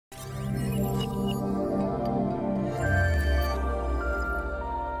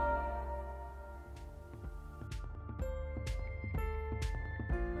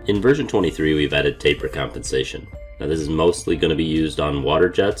In version 23 we've added taper compensation. Now this is mostly going to be used on water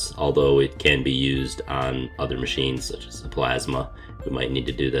jets, although it can be used on other machines such as the plasma. We might need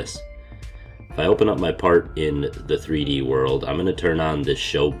to do this. If I open up my part in the 3D world, I'm going to turn on this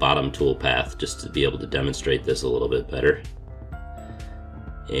show bottom toolpath just to be able to demonstrate this a little bit better.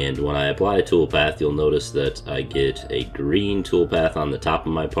 And when I apply a toolpath, you'll notice that I get a green toolpath on the top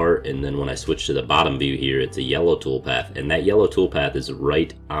of my part, and then when I switch to the bottom view here, it's a yellow toolpath, and that yellow toolpath is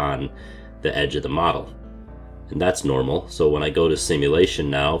right on the edge of the model. And that's normal. So when I go to simulation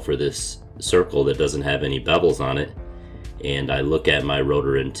now for this circle that doesn't have any bevels on it, and I look at my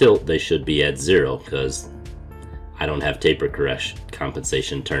rotor and tilt, they should be at 0 because I don't have taper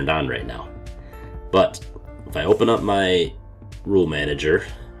compensation turned on right now. But if I open up my rule manager,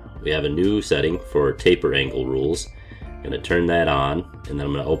 we have a new setting for taper angle rules. I'm going to turn that on, and then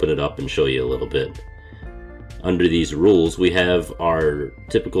I'm going to open it up and show you a little bit. Under these rules, we have our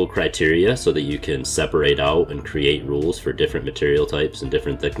typical criteria so that you can separate out and create rules for different material types and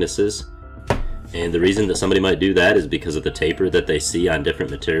different thicknesses. And the reason that somebody might do that is because of the taper that they see on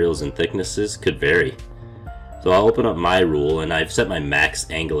different materials and thicknesses could vary. So I'll open up my rule, and I've set my max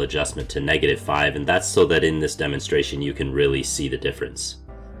angle adjustment to -5, and that's so that in this demonstration you can really see the difference.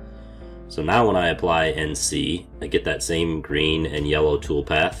 So now when I apply NC, I get that same green and yellow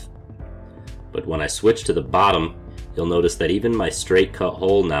toolpath. But when I switch to the bottom, you'll notice that even my straight cut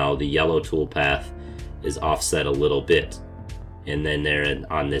hole now, the yellow toolpath is offset a little bit. And then there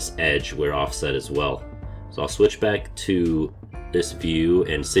on this edge, we're offset as well. So I'll switch back to this view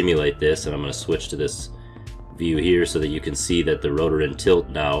and simulate this, and I'm going to switch to this view here so that you can see that the rotor and tilt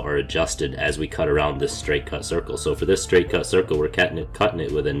now are adjusted as we cut around this straight cut circle. So for this straight cut circle, we're cutting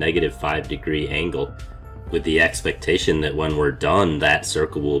it with a -5-degree angle, with the expectation that when we're done, that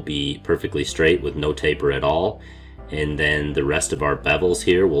circle will be perfectly straight with no taper at all, and then the rest of our bevels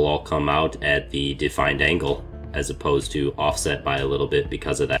here will all come out at the defined angle as opposed to offset by a little bit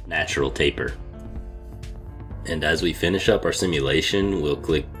because of that natural taper. And as we finish up our simulation, we'll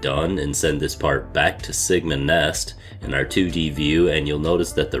click done and send this part back to SigmaNEST in our 2D view, and you'll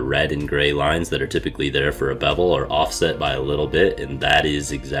notice that the red and gray lines that are typically there for a bevel are offset by a little bit, and that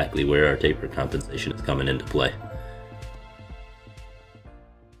is exactly where our taper compensation is coming into play.